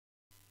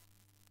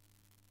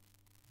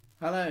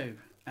Hello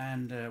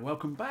and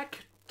welcome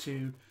back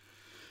to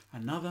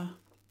another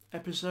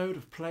episode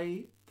of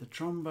Play the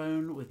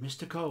Trombone with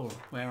Mr. Cole.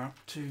 We're up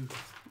to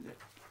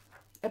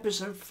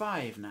episode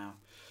 5 now,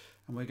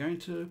 and we're going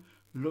to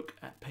look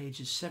at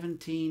pages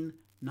 17,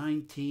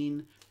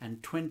 19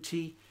 and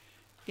 20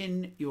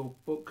 in your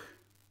book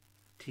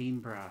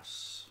Team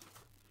Brass.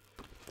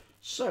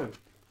 So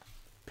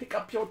pick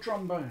up your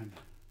trombone,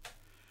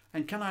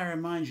 and can I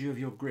remind you of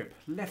your grip?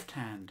 Left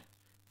hand,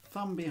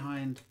 thumb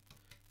behind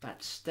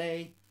that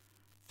stay,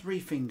 3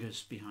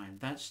 fingers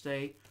behind that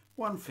stay,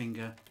 1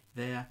 finger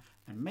there,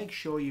 and make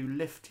sure you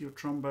lift your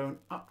trombone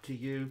up to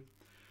you.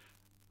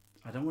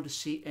 I don't want to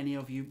see any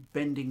of you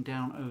bending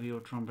down over your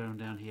trombone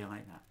down here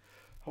like that.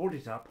 Hold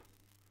it up,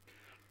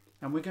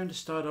 and we're going to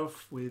start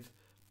off with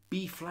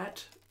B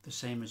flat, the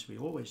same as we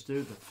always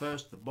do. The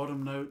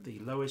bottom note, the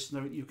lowest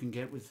note you can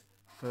get with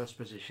first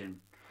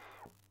position.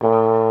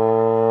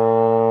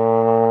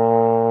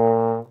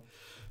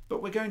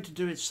 But we're going to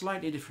do it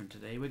slightly different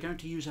today. We're going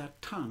to use our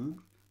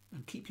tongue,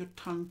 and keep your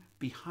tongue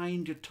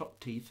behind your top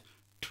teeth.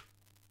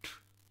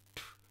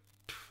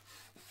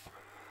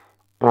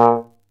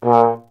 And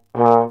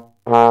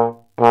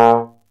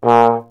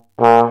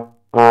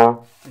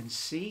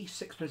C,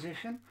 6th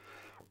position.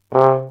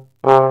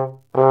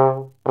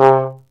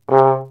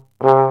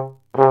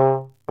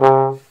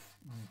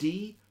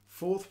 D,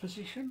 4th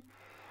position.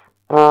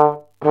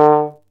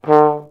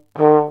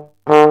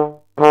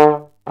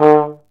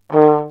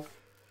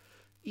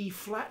 E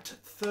flat,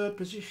 3rd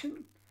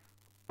position.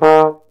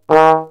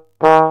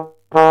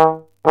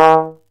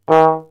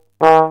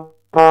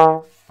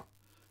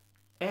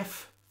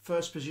 F,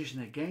 1st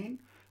position again,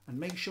 and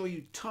make sure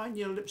you tighten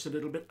your lips a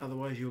little bit,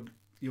 otherwise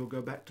you'll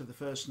go back to the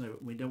first note,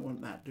 and we don't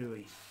want that, do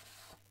we?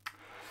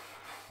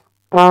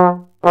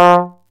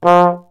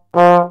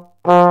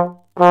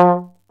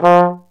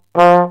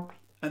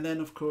 And then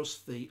of course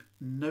the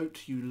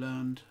note you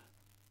learned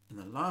in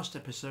the last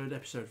episode,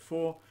 episode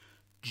 4,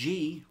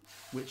 G,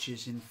 which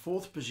is in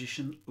 4th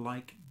position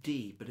like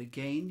D, but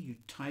again you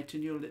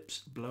tighten your lips,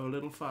 blow a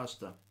little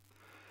faster.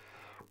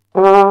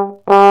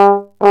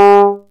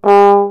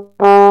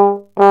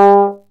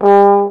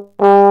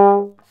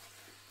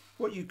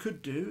 What you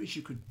could do is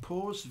you could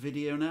pause the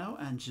video now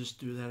and just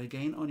do that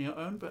again on your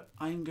own, but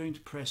I'm going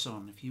to press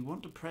on. If you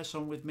want to press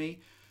on with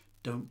me,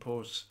 don't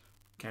pause,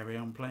 carry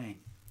on playing.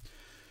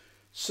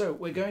 So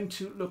we're going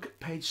to look at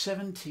page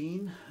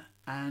 17,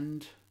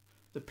 and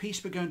the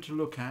piece we're going to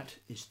look at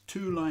is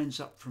 2 lines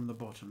up from the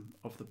bottom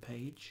of the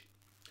page,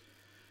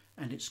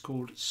 and it's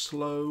called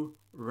Slow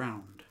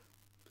Round.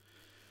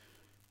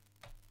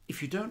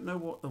 If you don't know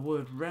what the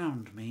word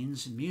round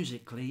means,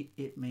 musically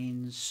it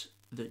means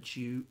that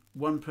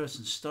one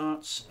person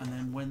starts, and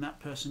then when that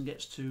person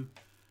gets to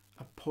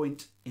a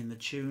point in the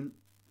tune,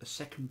 the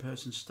second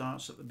person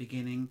starts at the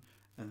beginning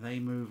and they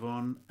move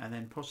on, and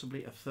then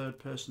possibly a third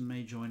person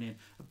may join in,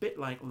 a bit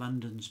like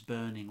London's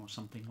Burning or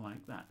something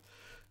like that.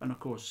 And of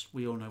course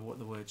we all know what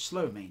the word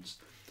slow means.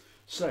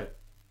 So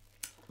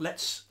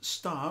let's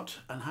start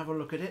and have a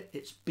look at it.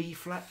 It's B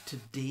flat to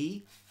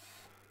D.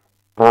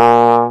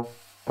 But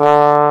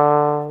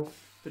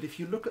if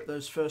you look at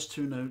those first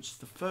 2 notes,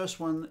 the first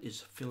one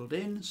is filled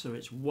in, so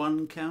it's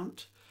 1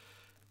 count.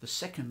 The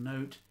second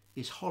note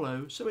is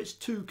hollow, so it's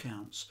 2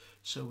 counts.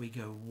 So we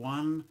go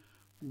 1,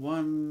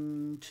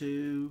 1,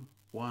 2,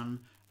 1,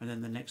 and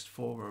then the next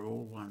 4 are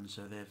all 1,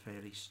 so they're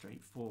fairly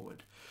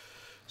straightforward.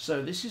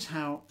 So this is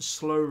how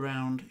slow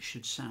round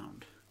should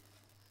sound.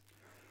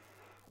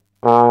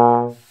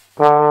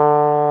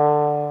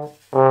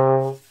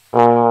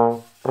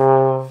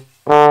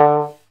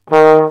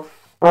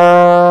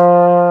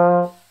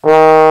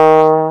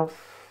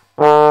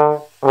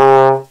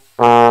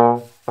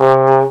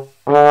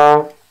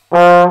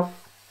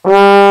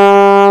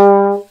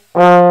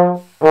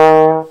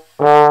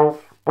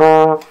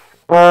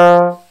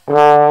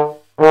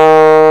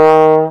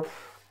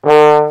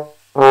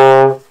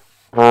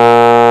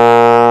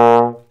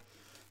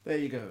 There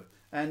you go.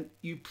 And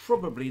you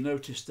probably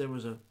noticed there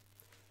was a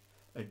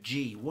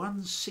G,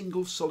 one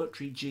single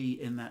solitary G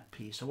in that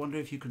piece. I wonder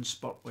if you can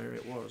spot where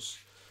it was.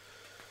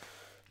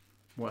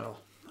 Well,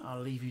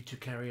 I'll leave you to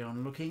carry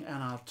on looking,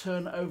 and I'll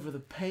turn over the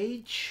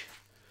page,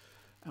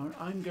 and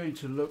I'm going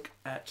to look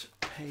at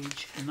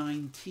page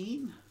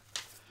 19.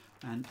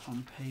 And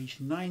on page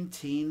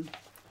 19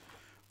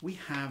 we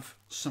have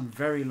some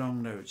very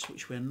long notes,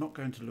 which we're not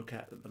going to look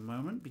at the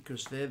moment,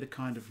 because they're the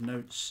kind of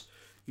notes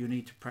you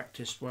need to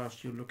practice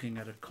whilst you're looking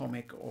at a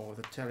comic or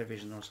the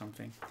television or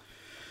something.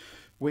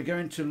 We're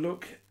going to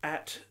look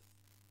at,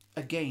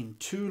 again,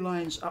 2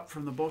 lines up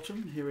from the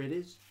bottom. Here it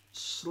is,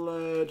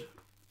 slurred,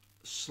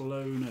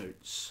 slow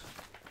notes.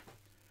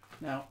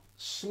 Now,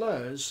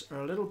 slurs are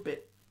a little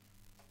bit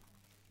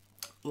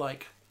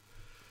like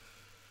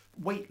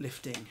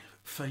weightlifting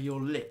for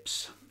your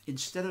lips.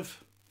 Instead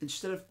of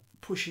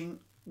pushing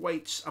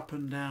weights up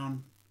and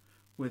down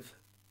with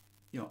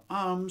your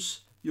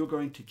arms, you're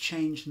going to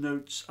change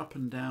notes up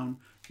and down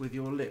with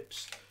your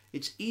lips.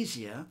 It's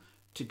easier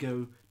to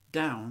go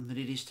down than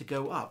it is to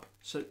go up.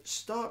 So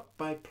start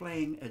by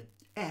playing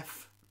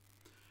F,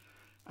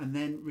 and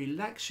then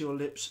relax your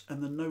lips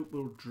and the note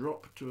will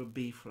drop to a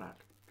B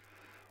flat.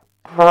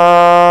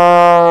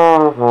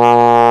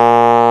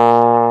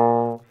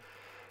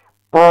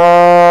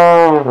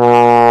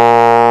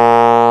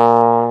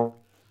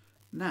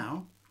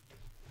 Now,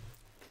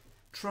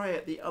 try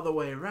it the other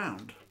way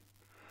around.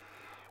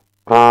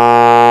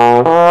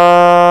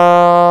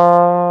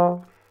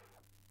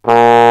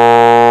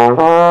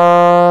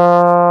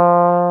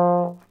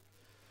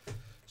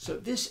 So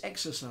this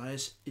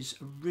exercise is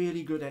a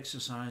really good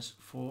exercise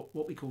for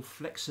what we call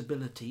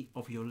flexibility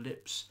of your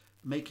lips,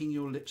 making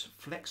your lips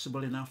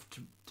flexible enough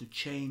to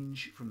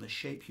change from the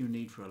shape you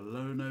need for a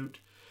low note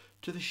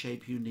to the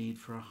shape you need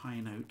for a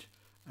high note,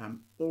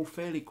 all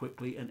fairly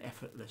quickly and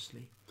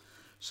effortlessly.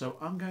 So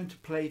I'm going to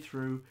play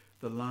through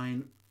the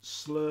line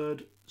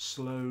slurred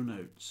slow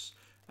notes,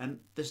 and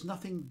there's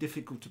nothing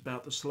difficult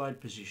about the slide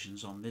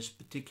positions on this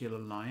particular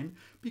line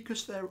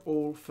because they're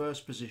all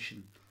first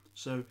position.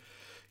 So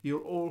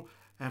you'll all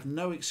have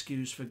no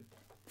excuse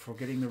for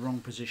getting the wrong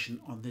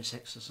position on this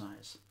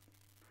exercise.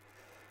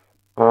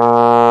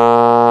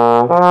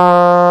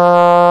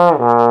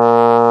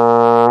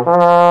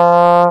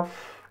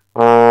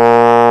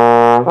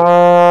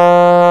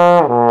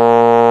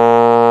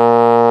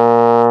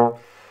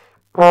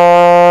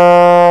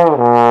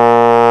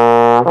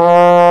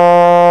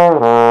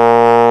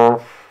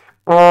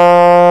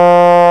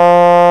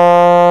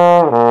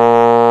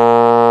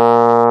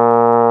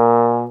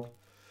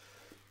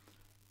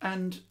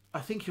 And I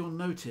think you'll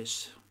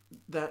notice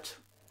that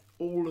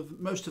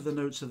most of the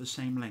notes are the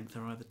same length.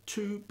 They're either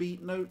 2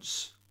 beat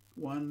notes,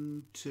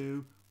 1,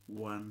 2,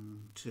 1,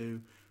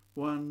 2,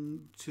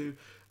 1, 2,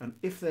 and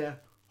if they're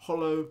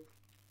hollow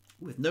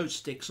with no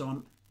sticks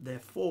on, they're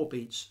 4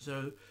 beats,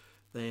 so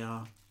they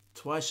are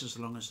twice as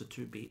long as the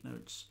 2 beat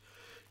notes.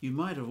 You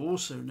might have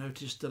also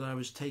noticed that I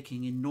was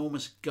taking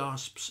enormous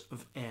gasps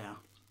of air.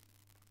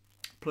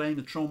 Playing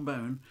the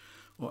trombone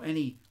or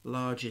any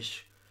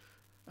largish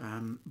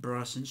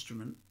brass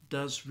instrument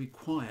does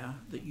require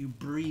that you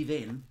breathe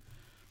in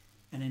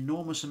an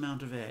enormous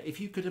amount of air. If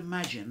you could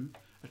imagine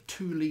a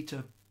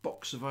 2-litre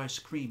box of ice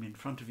cream in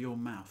front of your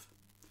mouth,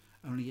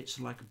 only it's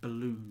like a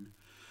balloon,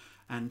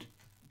 and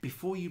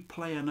before you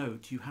play a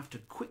note you have to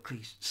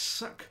quickly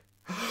suck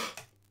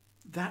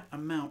that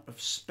amount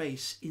of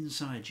space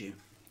inside you.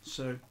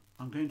 So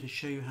I'm going to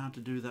show you how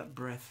to do that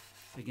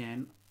breath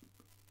again.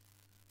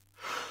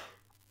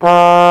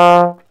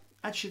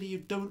 Actually, you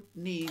don't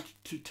need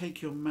to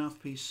take your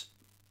mouthpiece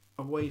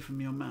away from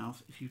your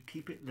mouth if you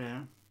keep it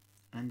there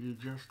and you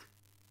just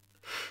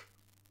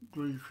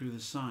breathe through the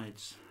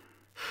sides.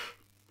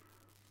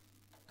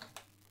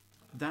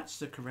 That's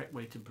the correct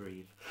way to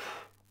breathe.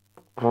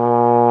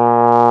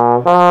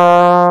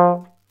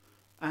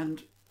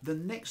 And the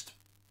next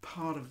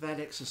part of that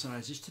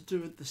exercise is to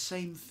do the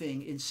same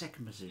thing in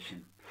second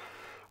position.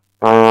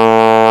 I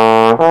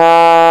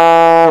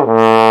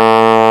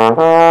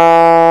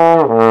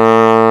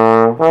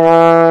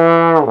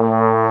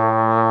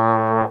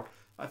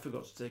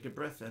forgot to take a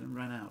breath then and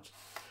ran out.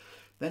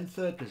 Then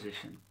third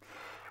position.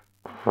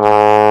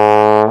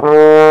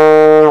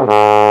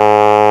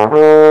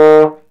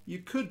 You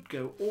could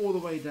go all the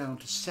way down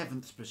to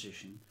 7th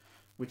position,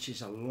 which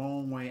is a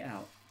long way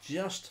out,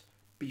 just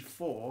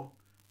before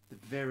the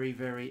very,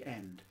 very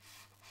end.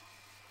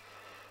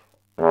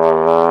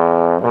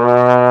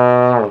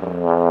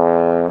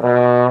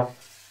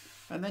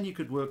 And then you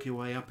could work your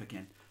way up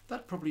again.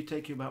 That'd probably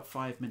take you about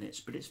 5 minutes,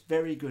 but it's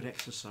very good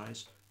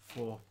exercise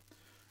for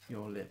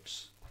your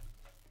lips,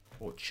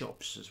 or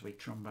chops as we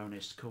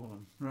trombonists call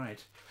them.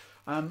 Right.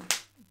 I'm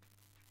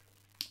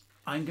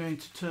going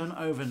to turn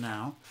over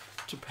now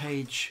to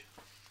page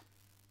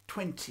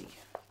 20,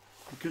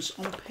 because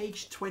on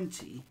page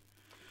 20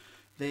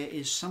 there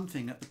is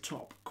something at the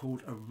top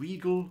called a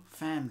regal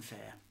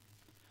fanfare.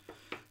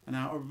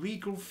 Now, a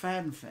regal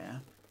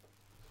fanfare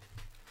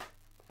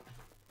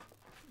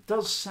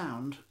does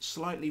sound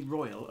slightly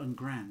royal and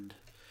grand.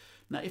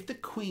 Now, if the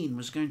Queen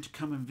was going to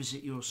come and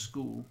visit your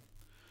school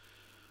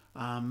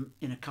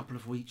in a couple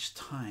of weeks'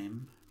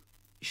 time,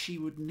 she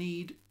would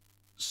need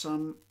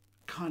some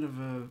kind of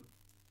a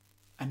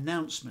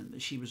announcement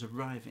that she was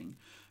arriving.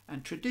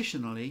 And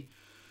traditionally,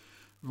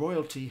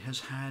 royalty has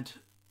had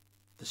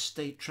the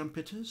state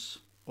trumpeters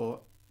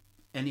or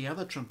any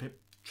other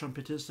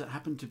trumpeters that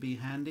happen to be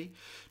handy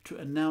to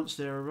announce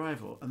their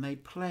arrival, and they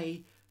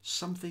play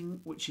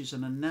something which is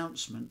an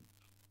announcement,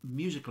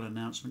 musical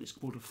announcement. It's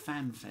called a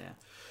fanfare.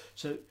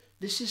 So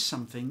this is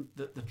something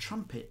that the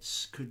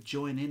trumpets could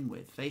join in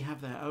with. They have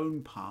their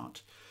own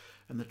part,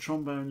 and the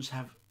trombones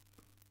have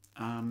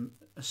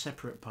a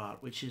separate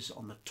part, which is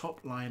on the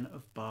top line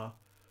of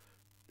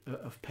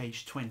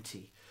page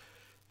 20.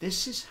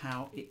 This is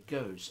how it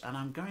goes, and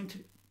I'm going to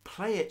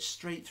play it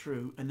straight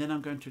through, and then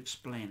I'm going to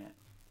explain it.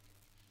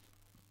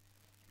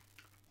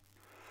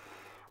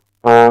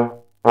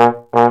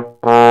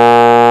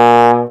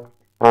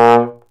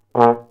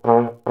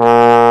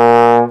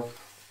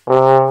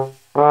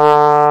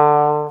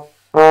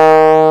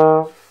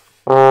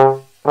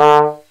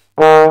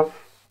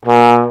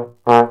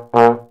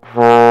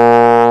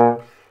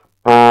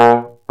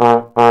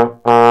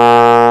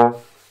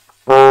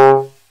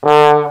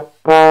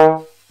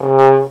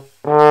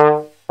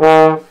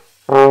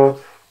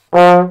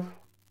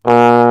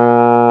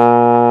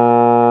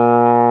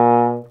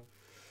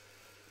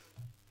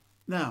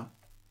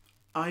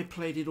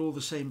 played it all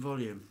the same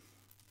volume.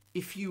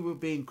 If you were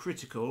being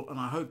critical, and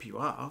I hope you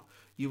are,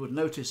 you would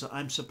notice that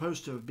I'm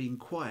supposed to have been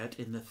quiet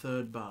in the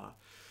third bar.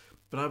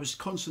 But I was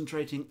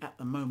concentrating at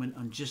the moment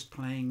on just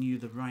playing you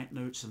the right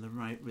notes and the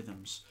right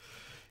rhythms.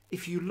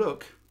 If you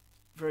look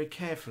very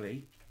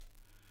carefully,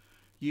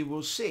 you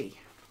will see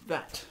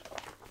that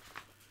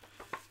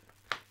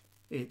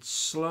it's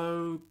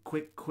slow,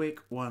 quick, quick,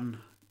 1,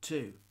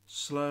 2.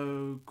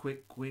 Slow,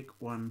 quick, quick,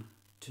 1,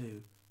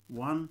 2.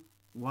 1,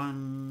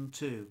 1,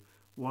 2.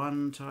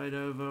 1 tied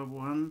over,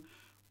 1,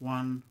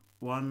 1,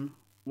 1,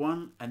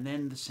 1, and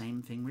then the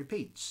same thing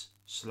repeats.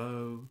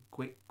 Slow,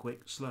 quick,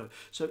 quick, slow.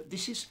 So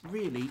this is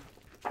really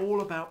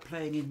all about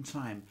playing in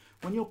time.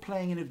 When you're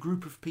playing in a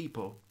group of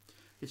people,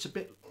 it's a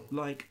bit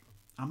like,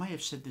 I may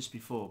have said this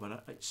before,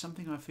 but it's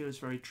something I feel is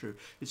very true.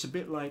 It's a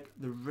bit like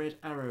the red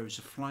arrows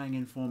are flying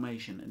in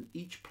formation, and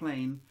each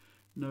plane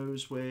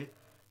knows where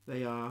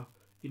they are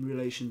in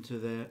relation to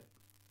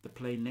the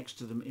plane next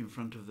to them, in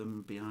front of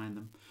them, behind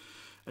them.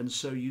 And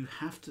so you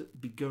have to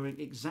be going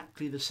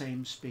exactly the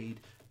same speed.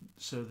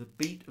 So the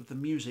beat of the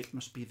music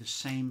must be the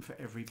same for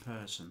every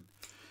person.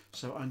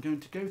 So I'm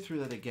going to go through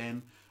that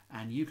again,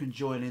 and you can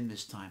join in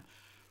this time.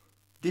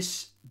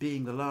 This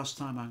being the last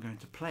time I'm going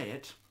to play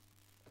it,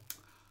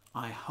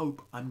 I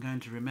hope I'm going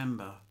to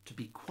remember to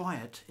be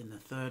quiet in the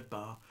third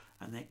bar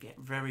and then get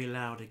very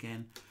loud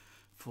again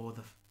for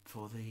the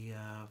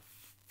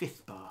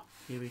fifth bar.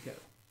 Here we go.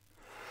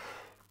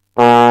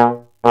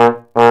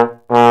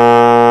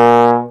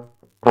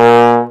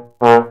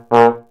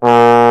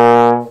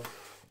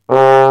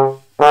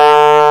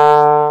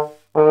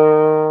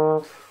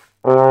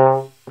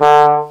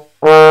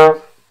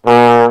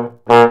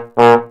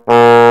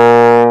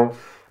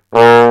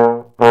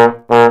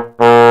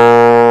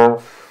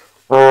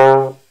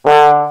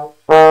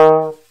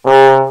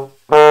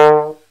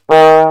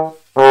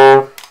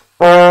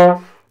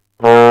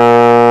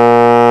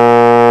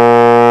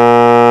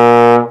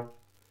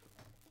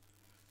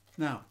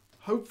 Now,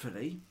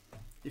 hopefully,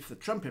 if the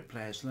trumpet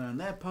players learn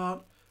their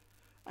part,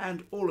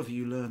 and all of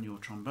you learn your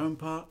trombone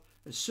part,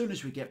 as soon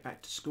as we get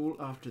back to school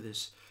after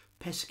this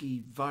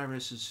pesky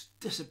virus has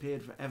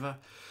disappeared forever,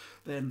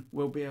 then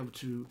we'll be able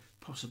to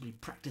possibly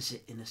practice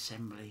it in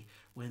assembly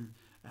when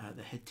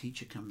the head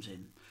teacher comes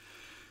in.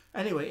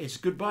 Anyway, it's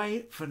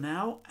goodbye for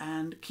now,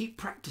 and keep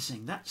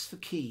practicing. That's the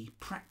key.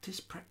 Practice,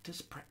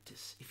 practice,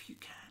 practice, if you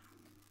can.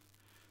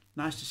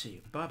 Nice to see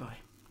you. Bye-bye.